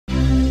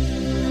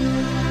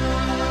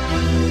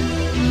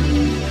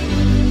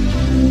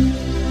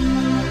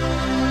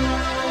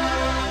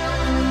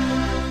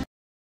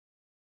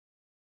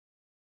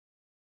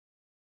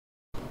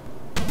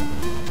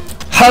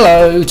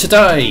Hello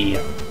today,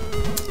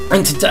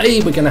 and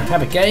today we're going to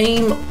have a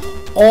game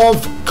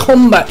of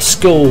Combat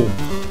School,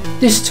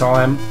 this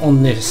time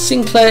on the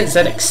Sinclair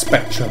ZX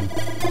Spectrum,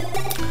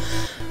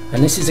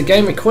 and this is a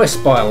game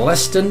request by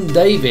Iestyn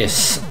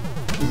Davies.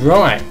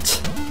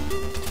 Right,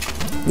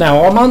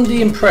 now I'm under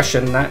the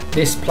impression that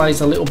this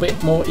plays a little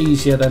bit more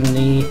easier than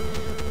the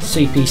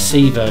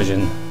CPC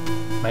version,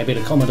 maybe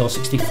the Commodore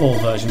 64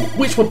 version,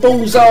 which were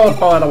balls hard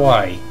by the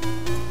way.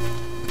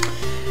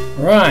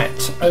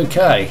 Right,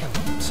 okay,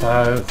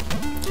 so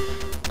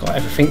got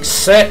everything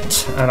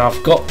set and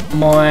I've got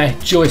my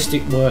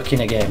joystick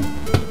working again.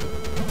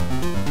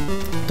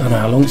 Don't know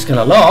how long it's going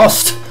to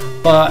last,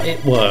 but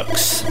it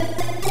works.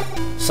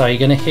 So you're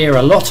going to hear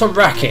a lot of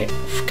racket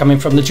coming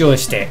from the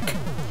joystick.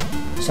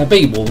 So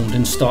be warned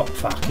and stop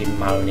fucking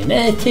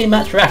moaning. Too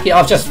much racket,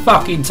 I've just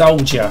fucking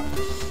told you.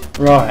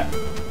 Right,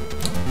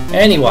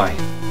 anyway,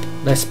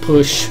 let's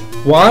push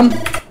 1.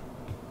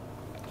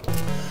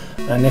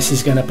 And this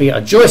is going to be a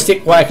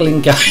joystick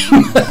waggling game.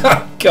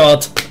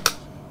 God.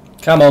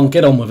 Come on,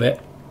 get on with it.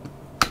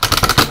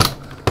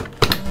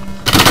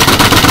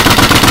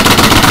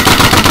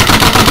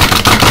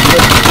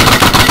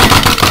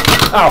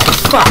 Oh, for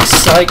fuck's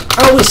sake.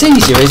 Oh, it's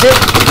easier, is it?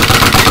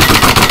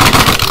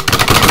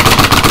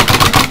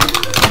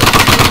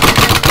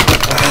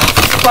 Oh,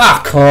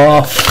 fuck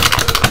off.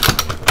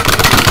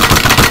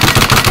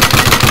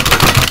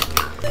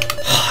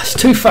 Oh, it's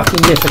too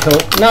fucking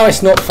difficult. No,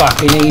 it's not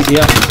fucking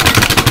easier.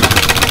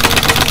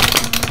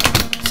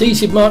 It's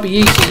easy, it might be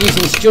easier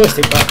using this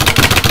joystick, but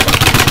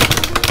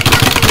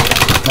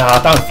no,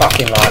 I don't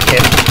fucking like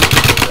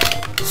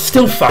it.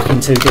 Still fucking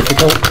too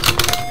difficult.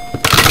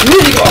 You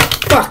really got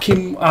to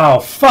fucking... Oh,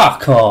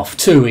 fuck off.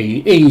 Too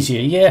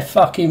easier. Yeah,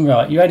 fucking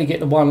right. You only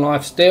get the 1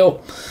 life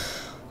still.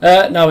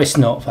 No, it's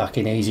not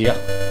fucking easier.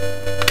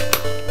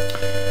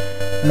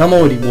 And I'm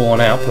already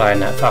worn out playing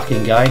that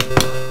fucking game.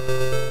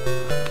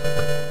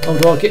 Oh,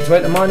 do I get to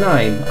enter my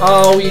name?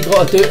 Oh, you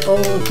got to do it.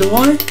 Oh, do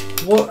I?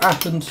 What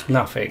happens?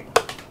 Nothing.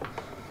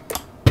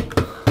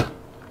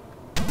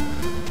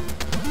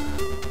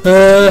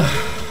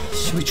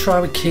 Should we try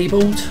with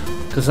keyboard?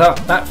 Because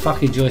that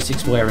fucking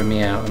joystick's wearing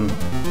me out. And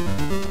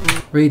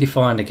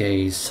redefine the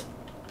keys.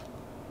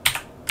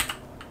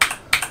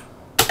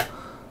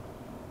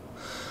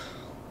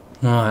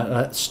 Right,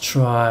 let's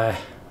try.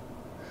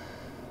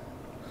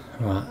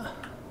 Right,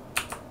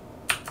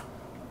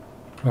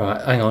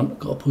 hang on.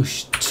 Got to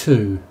push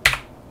 2.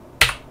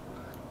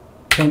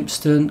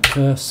 Kempston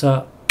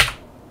cursor.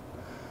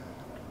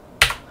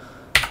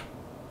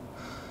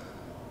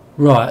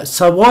 Right,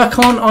 so why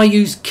can't I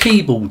use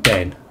keyboard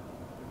then?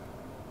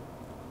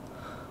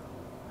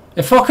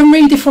 If I can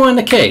redefine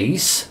the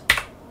keys,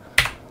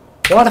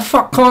 why the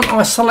fuck can't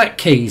I select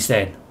keys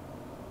then?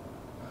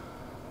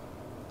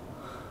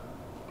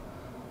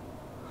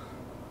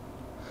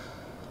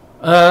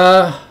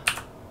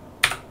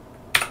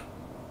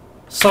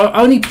 So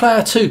only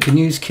player 2 can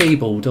use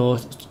keyboard or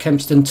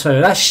Kempston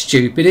 2. That's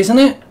stupid, isn't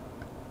it?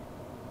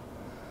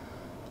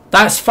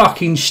 That's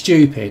fucking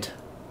stupid.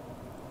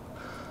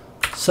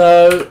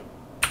 So,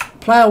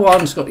 player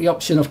 1's got the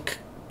option of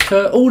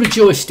all the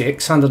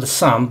joysticks under the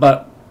sun,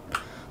 but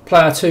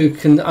player 2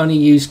 can only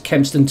use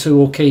Kempston 2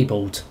 or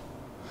keyboard.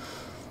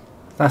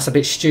 That's a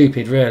bit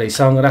stupid, really,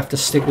 so I'm going to have to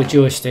stick with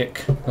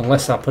joystick,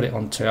 unless I put it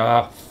onto...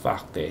 Ah,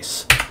 fuck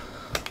this.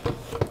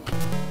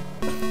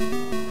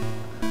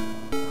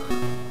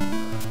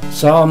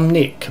 So I'm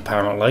Nick,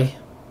 apparently.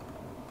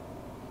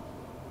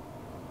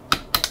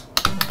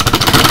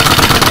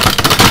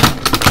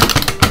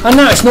 Oh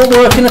no, it's not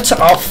working at all.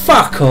 Oh,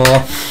 fuck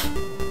off.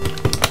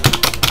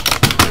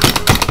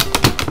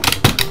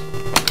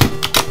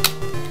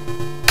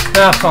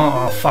 No, I can't.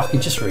 Oh,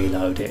 fucking just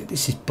reload it.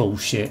 This is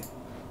bullshit.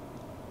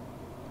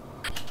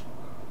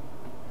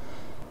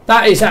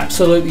 That is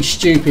absolutely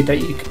stupid that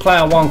you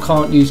player 1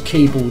 can't use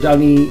keyboard.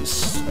 Only.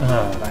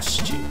 Oh, that's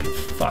stupid.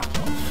 Fuck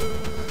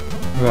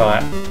off.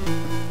 Right.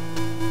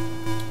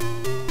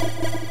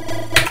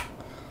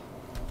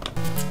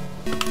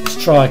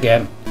 Let's try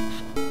again.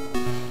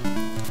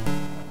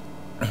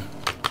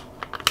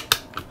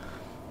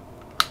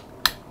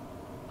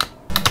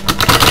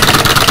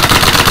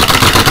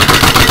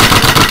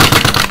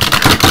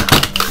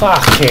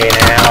 Fucking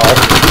hell.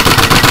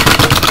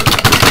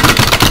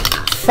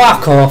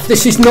 Fuck off,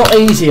 this is not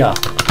easier.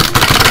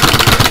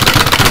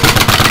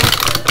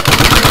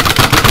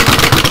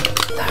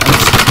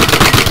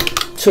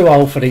 Too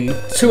old for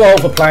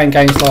playing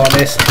games like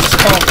this. I just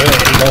can't do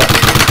it anymore.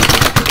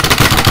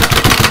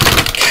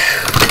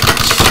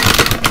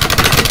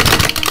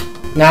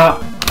 Now,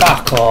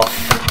 fuck off.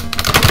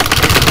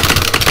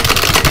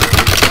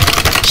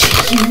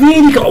 You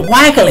really got to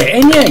waggle it,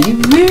 ain't you? You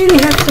really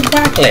have to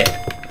waggle it.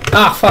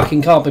 Ah,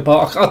 fucking can't be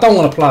bothered. I don't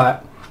want to play it.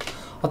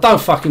 I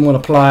don't fucking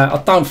want to play it.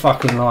 I don't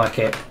fucking like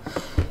it.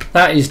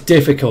 That is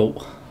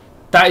difficult.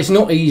 That is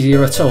not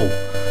easier at all.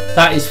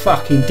 That is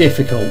fucking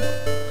difficult.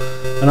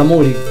 And I'm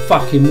already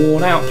fucking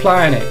worn out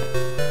playing it.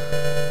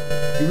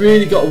 You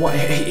really got to...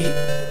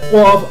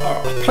 Well,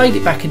 I played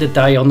it back in the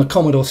day on the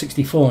Commodore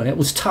 64 and it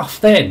was tough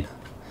then.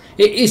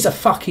 It is a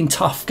fucking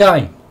tough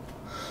game.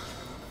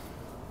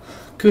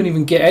 Couldn't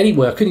even get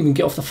anywhere. Couldn't even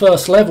get off the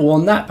first level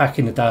on that back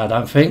in the day, I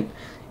don't think.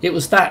 It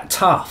was that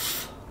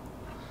tough.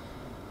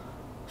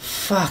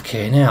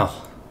 Fucking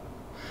hell.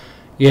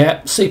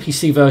 Yeah,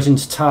 CPC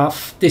version's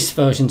tough. This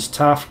version's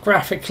tough.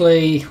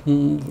 Graphically,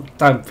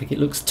 don't think it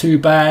looks too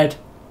bad.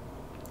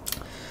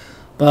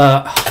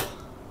 But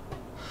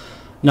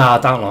no, I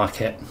don't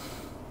like it.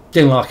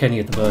 Didn't like any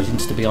of the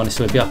versions, to be honest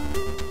with you.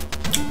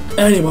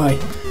 Anyway,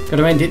 going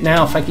to end it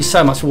now. Thank you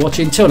so much for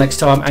watching. Till next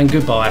time, and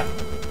goodbye.